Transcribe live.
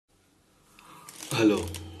Hello,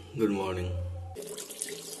 good morning.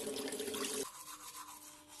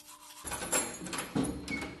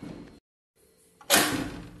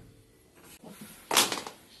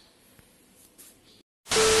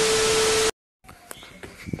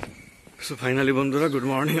 So finally বন্ধুরা good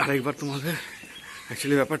morning আরেকবার তোমাদের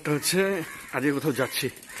অ্যাকচুয়ালি ব্যাপারটা হচ্ছে আজকে কোথাও যাচ্ছি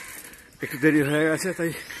একটু দেরি হয়ে গেছে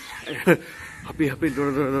তাই হাপি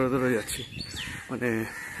দৌড়ে যাচ্ছি মানে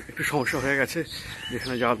একটু সমস্যা হয়ে গেছে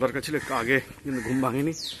যেখানে যাওয়ার দরকার ছিল একটু আগে কিন্তু ঘুম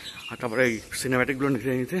ভাঙেনি আর তারপরে এই সিনেম্যাটিকগুলো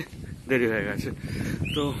নিতে দেরি হয়ে গেছে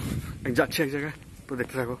তো যাচ্ছি এক জায়গায় তো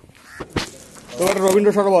দেখতে থাকো তো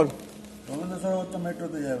রবীন্দ্র সরোবর তো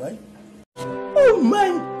মেট্রোতে যায় ভাই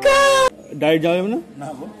ডাইরেক্ট যাওয়া যাবে না না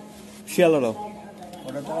গো শিয়ালদাও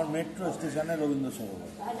ওটা তোমার মেট্রো স্টেশনে রবীন্দ্র সরোবর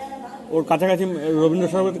ওর কাছাকাছি রবীন্দ্র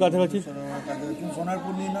সরোবরের কাছাকাছি তুমি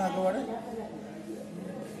সোনারপুর নিয়ে নাও একেবারে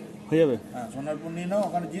হয়ে যাবে হ্যাঁ সোনারপুর নিয়ে নাও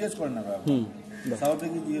ওখানে জিজ্ঞেস করে নেবে সাউথে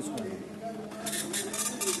কি জিজ্ঞেস করে নেবে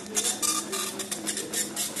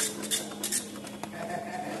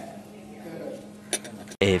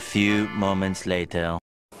A few moments later.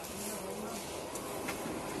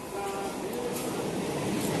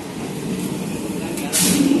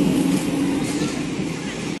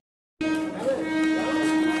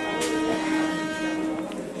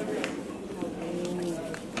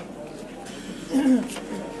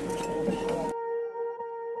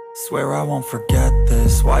 Swear I won't forget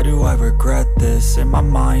this, why do I regret this? In my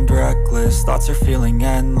mind reckless, thoughts are feeling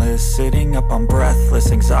endless. Sitting up I'm breathless,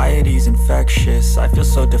 anxiety's infectious. I feel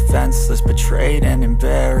so defenseless, betrayed and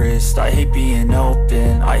embarrassed. I hate being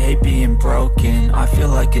open, I hate being broken. I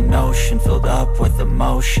feel like an ocean filled up with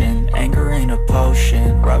emotion. Anger ain't a potion,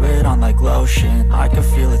 rub it on like lotion. I can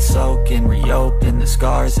feel it soaking, reopen, the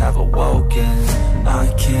scars have awoken. I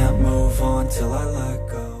can't move on till I let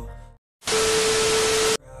go.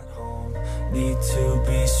 Need to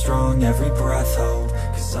be strong, every breath hold,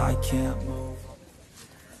 cause I can't move.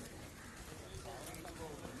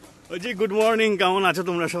 G good morning কেমন আছো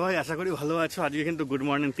তোমরা সবাই আশা করি ভালো আছো আজকে কিন্তু good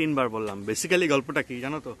morning 3 বার বললাম বেসিক্যালি গল্পটা কি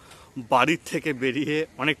জানো তো বাড়ির থেকে বেরিয়ে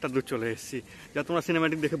অনেকটা দূর চলে এসেছি যা তোমরা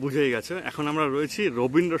সিনেম্যাটিক দেখে বুঝেই গেছো এখন আমরা রয়েছি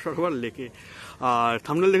রবীন্দ্র সরোবর লেকে আর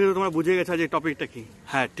থাম্বনেল দেখে তো তোমরা বুঝে গেছো আজকে টপিকটা কি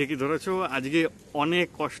হ্যাঁ ঠিকই ধরেছো আজকে অনেক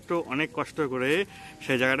কষ্ট করে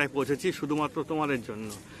সেই জায়গাটায় পৌঁছেছি শুধুমাত্র তোমাদের জন্য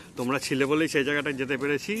তোমরা ছিলে বলেই সেই জায়গাটায় যেতে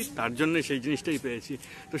পেরেছি তার জন্যই সেই জিনিসটাই পেয়েছি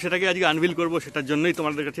তো সেটাকে আজকে আনভিল করবো সেটার জন্যই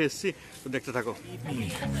তোমাদের কাছে এসেছি তো দেখতে থাকো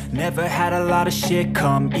Never had a lot of shit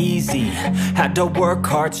come easy. Had to work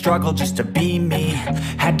hard, struggle just to be me.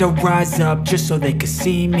 Had to rise up just so they could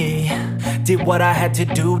see me. Did what I had to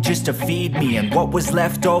do just to feed me. And what was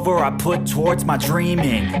left over I put towards my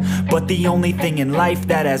dreaming. But the only thing in life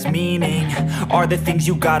that has meaning are the things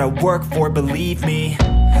you gotta work for, believe me.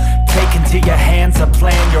 Take into your hands a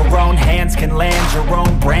plan, your own hands can land your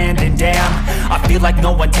own brand. And damn, I feel like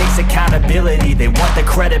no one takes accountability. They want the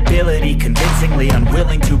credibility, convincingly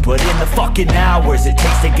unwilling to put in the fucking hours it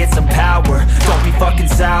takes to get some power. Don't be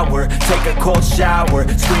fucking sour, take a cold shower,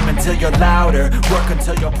 scream until you're louder, work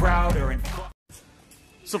until you're prouder and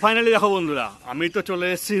so finally দেখো বন্ধুরা আমি তো চলে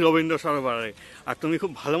এসেছি রবীন্দ্র সরোবরে আর তুমি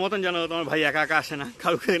খুব ভালো মতন জানো তোমার ভাই একা আসে না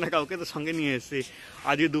কাউকে তো সঙ্গে নিয়ে এসেছি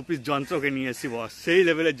আজকে 2 পিস যন্ত্রকে নিয়ে এসেছি বস সেই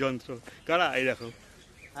লেভেলের যন্ত্র কারা এই দেখো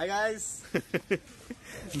হাই গাইস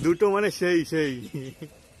দুটো মানে সেই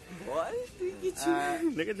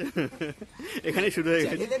দেখেছো এখানে শুরু হয়ে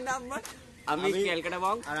গেছে আমি ক্যালকাটা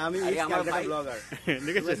বং আর আমি ক্যালকাটা ব্লগার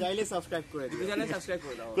দেখেছো চাইলে সাবস্ক্রাইব করে দিও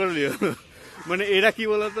করে দিও মানে এরা কি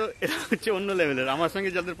বলতো এরা হচ্ছে অন্য লেভেলের আমার সঙ্গে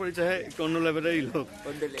যাদের পরিচয় হয় একটু অন্য লেভেলেরই লোক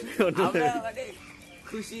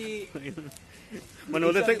খুশি মানে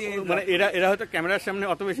ওদের থেকে মানে এরা হয়তো ক্যামেরার সামনে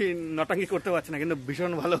অত বেশি নটাঙ্কি করতে পারছে না কিন্তু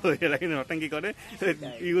ভীষণ ভালো এরা কিন্তু নটাঙ্কি করে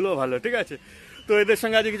এগুলো ভালো ঠিক আছে তো এদের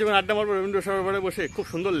সঙ্গে আজকে কিছুক্ষণ আড্ডা মারবো রবীন্দ্র সরোবরে বসে খুব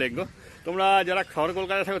সুন্দর লেখবো তোমরা যারা শহর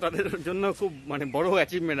কলকাতায় থাকো তাদের জন্য খুব মানে বড়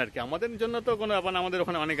অ্যাচিভমেন্ট আর কি আমাদের জন্য তো কোনো ব্যাপার না আমাদের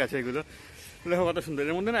ওখানে অনেক আছে এগুলো দেখো কত সুন্দর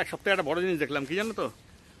এর মধ্যে না এক সপ্তাহে একটা বড় জিনিস দেখলাম কি জানো তো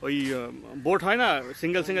ওই বোট হয় না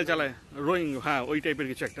সিঙ্গেল চালায় রোয়িং হ্যাঁ ওই টাইপের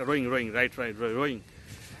কিছু একটা রোয়িং রাইট রোয়িং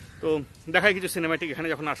তো দেখাই কিছু সিনেম্যাটিক এখানে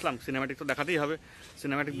যখন আসলাম সিনেম্যাটিক তো দেখাতেই হবে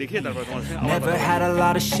সিনেম্যাটিক দেখিয়ে তারপর তোমার সাথে Never had a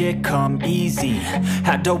lot of shit come easy.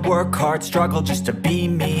 Had to work hard, struggle just to be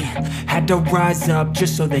me. Had to rise up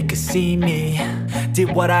just so they could see me. Did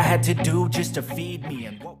what I had to do just to feed me.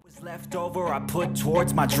 And what was left over I put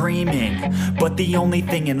towards my dreaming. But the only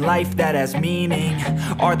thing in life that has meaning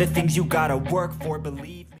are the things you gotta work for,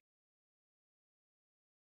 believe me.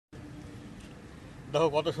 দেখো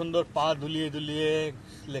কত সুন্দর পা দুলিয়ে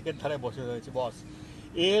লেকের ধারে বসে রয়েছে বস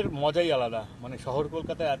এর মজাই আলাদা মানে শহর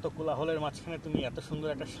কলকাতায় এত কোলাহলের মাঝখানে তুমি এত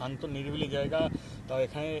সুন্দর একটা শান্ত নিরিবিলি জায়গা তাও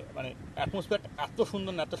এখানে মানে অ্যাটমসফিয়ার এত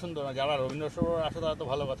সুন্দর না যারা রবীন্দ্র সরোবর আসে তারা তো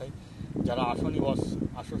ভালো কথাই যারা আসনি বস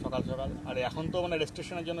আসো সকাল সকাল। আর এখন তো মানে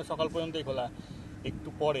রেজিস্ট্রেশনের জন্য সকাল পর্যন্তই খোলা, একটু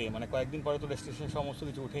পরে মানে কয়েকদিন পরে তো রেজিস্ট্রেশন সমস্ত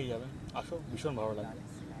কিছু উঠেই যাবে। আসো, ভীষণ ভালো লাগবে।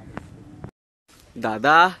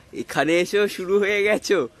 দাদা এখানে এসেও শুরু হয়ে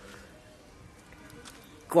গেছো,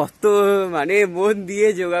 কত মানে মন দিয়ে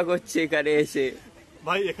যোগা করছে এখানে এসে।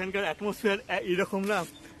 ভাই এখানকার অ্যাটমসফিয়ার এরকম না,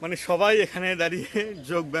 মানে সবাই এখানে দাঁড়িয়ে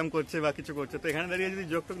যোগ ব্যায়াম করছে বা কিছু করছে। তো এখানে দাঁড়িয়ে যদি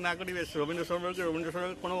যোগ টোগ না করি বেশ রবীন্দ্র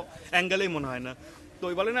সরোবরের কোনো অ্যাঙ্গেলেই মনে হয় না। তো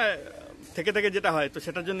ওই বলে না থেকে থেকে যেটা হয়, তো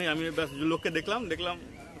সেটার জন্যই আমি লোককে দেখলাম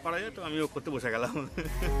করা যায়, তো আমিও করতে বসে গেলাম।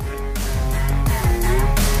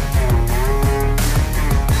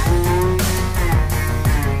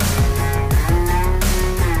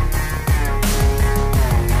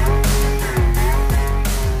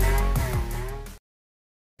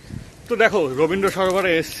 তো দেখো রবীন্দ্র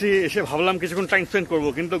সরোবরে এসে ভাবলাম কিছুক্ষণ টাইম স্পেন্ড করবো,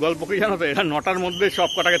 কিন্তু গল্প কি জানো তো, এরা 9টার মধ্যে সব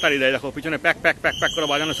কটাকে তাড়িয়ে দেয়। দেখো পিছনে প্যাক প্যাক প্যাক প্যাক করে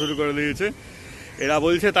বাজানো শুরু করে দিয়েছে। এরা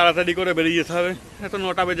বলছে তাড়াতাড়ি করে বেরিয়ে যেতে হবে। এত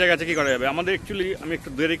 9টা বেজে গেছে, কী করা যাবে। আমাদের অ্যাকচুয়ালি আমি একটু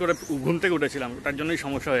দেরি করে ঘুম থেকে উঠেছিলাম, তার জন্যই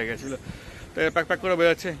সমস্যা হয়ে গেছিলো। তো প্যাক প্যাক করে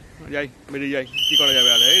বেরোচ্ছে, বেরিয়ে যাই, কী করা যাবে।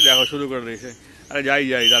 আরে এই দেখো শুরু করে দিয়েছে। আরে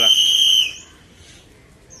যাই দাঁড়া,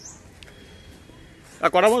 আর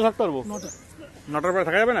কটা মতো থাকতে পারবো? 9টার পরে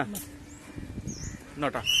থাকা যাবে না?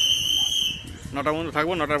 9টা পর্যন্ত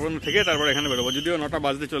থাকবো। 9টা পর্যন্ত থেকে তারপরে এখানে বেরোবো, যদিও 9টা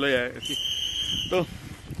বাজতে চলে যায় আর কি। তো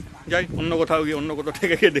যাই অন্য কোথাও গিয়ে অন্য কোথাও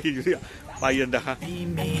থেকে গিয়ে দেখি যদি পাইয়ের দেখা।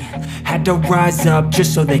 Had to rise up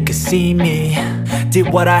just so they could see me. Did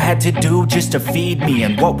what I had to do just to feed me,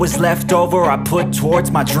 and what was left over I put towards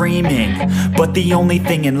my dreaming. But the only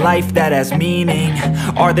thing in life that has meaning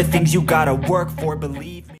are the things you gotta work for,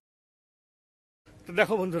 believe me. তো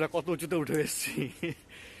দেখো বন্ধুরা কত উঁচুতে উঠে এসেছি।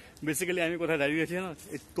 Basically আমি কোথায় দাঁড়িয়ে আছি না,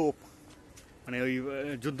 এই তোপ, মানে ওই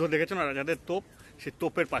যুদ্ধ দেখেছো না যাদের তোপ, সেই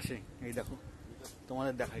তোপের পাশে। এই দেখো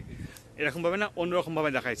তোমাদের দেখাই, এরকমভাবে না অন্যরকমভাবে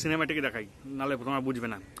দেখাই, সিনেমাটিকে দেখাই, নাহলে তোমরা বুঝবে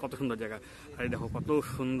না কত সুন্দর জায়গা। আর এই দেখো কত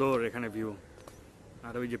সুন্দর এখানে ভিউ।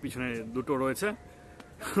 আর ওই যে পিছনে দুটো রয়েছে,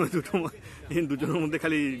 দুজনের মধ্যে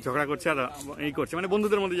খালি ঝগড়া করছে আর এই করছে, মানে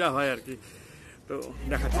বন্ধুদের মধ্যে যা হয় আর কি। তো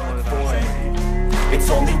দেখাচ্ছি It's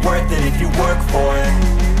only worth it if you work for it.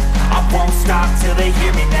 I won't stop till they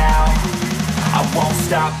hear me now. I won't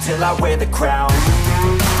stop till I wear the crown.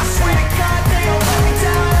 I swear to God they all let me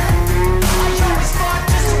down. I always fought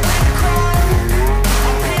just to win the crown.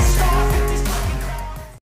 I'm pissed off with this fucking crowd.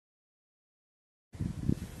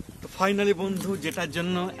 তো finally বন্ধু, যেটার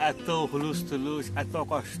জন্য এত হুলুস তুলুস, এত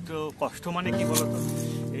কষ্ট মানে কি বলতো,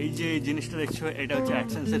 এই যে জিনিসটা দেখছো এটা হচ্ছে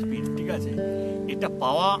অ্যাডসেন্সের পিন, ঠিক আছে। এটা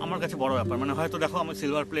পাওয়া আমার কাছে বড় ব্যাপার। মানে হয়তো দেখো আমি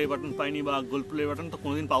সিলভার প্লে বাটন পাইনি বা গোল্ড প্লে বাটন তো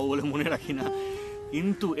কোনোদিন পাবো বলে মনে রাখি না,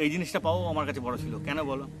 কিন্তু এই জিনিসটা পাওয়া আমার কাছে বড় ছিল। কেন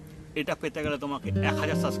বলো? এটা পেতে গেলে তোমাকে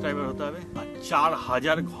 1000 সাবস্ক্রাইবার হতে হবে আর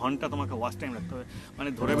 4000 ঘন্টা তোমাকে ওয়াচ টাইম রাখতে হবে। মানে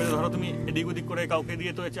ধরো তুমি এদিক ওদিক করে কাউকে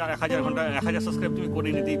দিয়ে তো 1000 ঘন্টা 1000 সাবস্ক্রাইব তুমি করে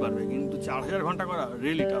নিতেই পারবে, কিন্তু 4000 ঘন্টা করা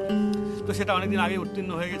রিয়েলি টাফ। তো সেটা অনেকদিন আগে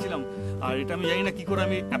উত্তীর্ণ হয়ে গেছিলাম। আর এটা আমি জানি না কী করে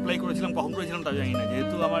আমি অ্যাপ্লাই করেছিলাম, কখন করেছিলাম তা জানি না,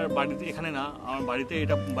 যেহেতু আমার বাড়িতে এখানে না, আমার বাড়িতে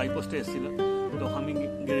এটা বাই পোস্টে এসেছিলো। তো আমি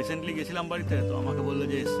রিসেন্টলি গেছিলাম বাড়িতে, তো আমাকে বললো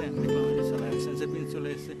যে এসছে, আমি দেখলাম যে সারা অ্যাডসেন্সের পিন চলে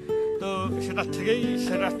এসছে। তো সেটার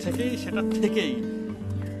থেকেই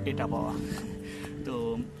এটা পাওয়া। তো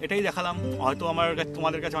এটাই দেখালাম। হয়তো আমার কাছে,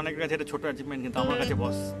 তোমাদের কাছে অনেকের কাছে এটা ছোটো অ্যাচিভমেন্ট, কিন্তু আমার কাছে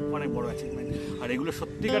বস অনেক বড় অ্যাচিভমেন্ট। আর এগুলো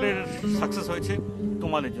সত্যিকারের সাকসেস হয়েছে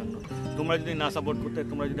তোমাদের জন্য। তোমরা যদি না সাপোর্ট করতে,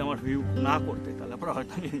 তোমরা যদি আমার ভিউ না করতে, তাহলে পরে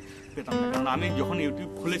হয়তো আমি পেতাম না। কারণ আমি যখন ইউটিউব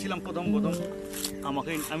খুলেছিলাম প্রথম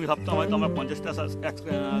আমি ভাবতাম হয়তো আমার 50টা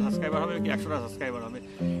সাবস্ক্রাইবার হবে কি 100টা সাবস্ক্রাইবার হবে,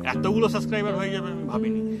 এতগুলো সাবস্ক্রাইবার হয়ে যাবে আমি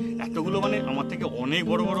ভাবিনি। এতগুলো মানে আমার থেকে অনেক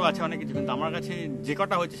বড় আছে অনেক কিছু, কিন্তু আমার কাছে যে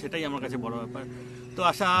কটা হয়েছে সেটাই আমার কাছে বড় ব্যাপার। তো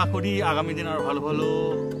আশা করি আগামী দিন আরও ভালো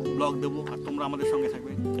ব্লগ দেবো, আর তোমরা আমাদের সঙ্গে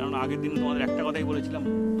থাকবে। কারণ আগের দিন তোমাদের একটা কথাই বলেছিলাম,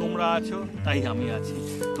 তোমরা আছো তাই আমি আছি,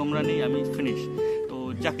 তোমরা নেই আমি ফিনিশ। তো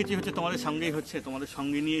যা কিছু হচ্ছে তোমাদের সঙ্গেই হচ্ছে, তোমাদের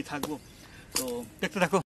সঙ্গে নিয়েই থাকবো। তো দেখতে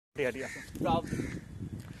থাকো।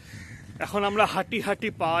 এখন আমরা হাঁটি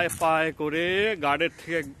পায়ে করে গার্ডের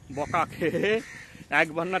থেকে বকা খেয়ে,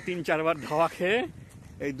 একবার না 3-4 ধাওয়া খেয়ে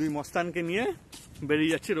এই দুই মস্তানকে নিয়ে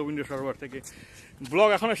বেরিয়ে যাচ্ছি রবীন্দ্র সরোবর থেকে। ব্লগ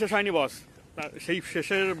এখনও শেষ হয়নি বস, সেই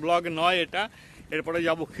শেষের ব্লগ নয় এটা। এরপরে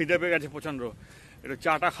যাবো, খিদে পেয়ে গেছে প্রচণ্ড, একটু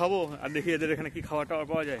চাটা খাবো আর দেখি এদের এখানে কি খাওয়া টাওয়া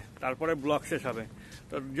পাওয়া যায়, তারপরে ব্লগ শেষ হবে।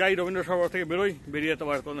 তো যাই রবীন্দ্র সরোবর থেকে বেরিয়ে তো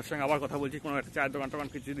তোমাদের সঙ্গে আবার কথা বলছি, কোনো একটা চায়ের দোকান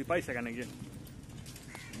কিছু যদি পাই সেখানে গিয়ে।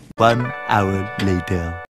 1 hour later.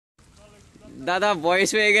 দাদা বয়স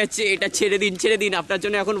হয়ে গেছে, এটা ছেড়ে দিন, আপনার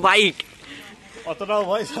জন্য এখন বাইক। অতটাও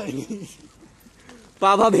বয়স হয়নি,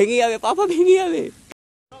 পা ভেঙে যাবে।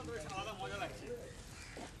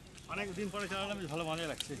 অনেক দিন পরে চালালাম, ভালো মজা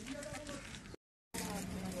লাগছে।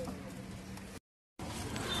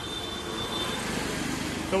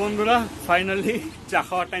 তো বন্ধুরা ফাইনালি চা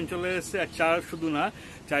খাওয়ার টাইম চলে এসেছে। আর চা শুধু না,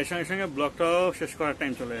 চায়ের সঙ্গে সঙ্গে ব্লগটাও শেষ করার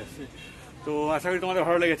টাইম চলে এসেছে। তো আশা করি তোমাদের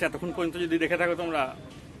ভালো লেগেছে। এতক্ষণ পর্যন্ত যদি দেখে থাকো তোমরা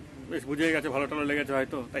বেশ বুঝে গেছো, ভালো টালো লেগেছে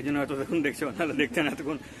হয়তো, তাই জন্য হয়তো দেখুন দেখছো, নাহলে দেখছে না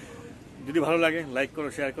এতক্ষণ। যদি ভালো লাগে লাইক করো,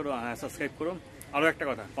 শেয়ার করো, সাবস্ক্রাইব করো। আরও একটা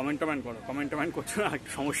কথা, কমেন্ট করো। কমেন্ট করছো না, একটু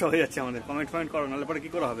সমস্যা হয়ে যাচ্ছে আমাদের। কমেন্ট করো, নাহলে পরে কী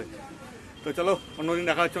করে হবে। তো চলো, অন্যদিন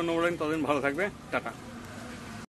দেখা হচ্ছে অন্য দিন, ততদিন ভালো থাকবে, টাটা।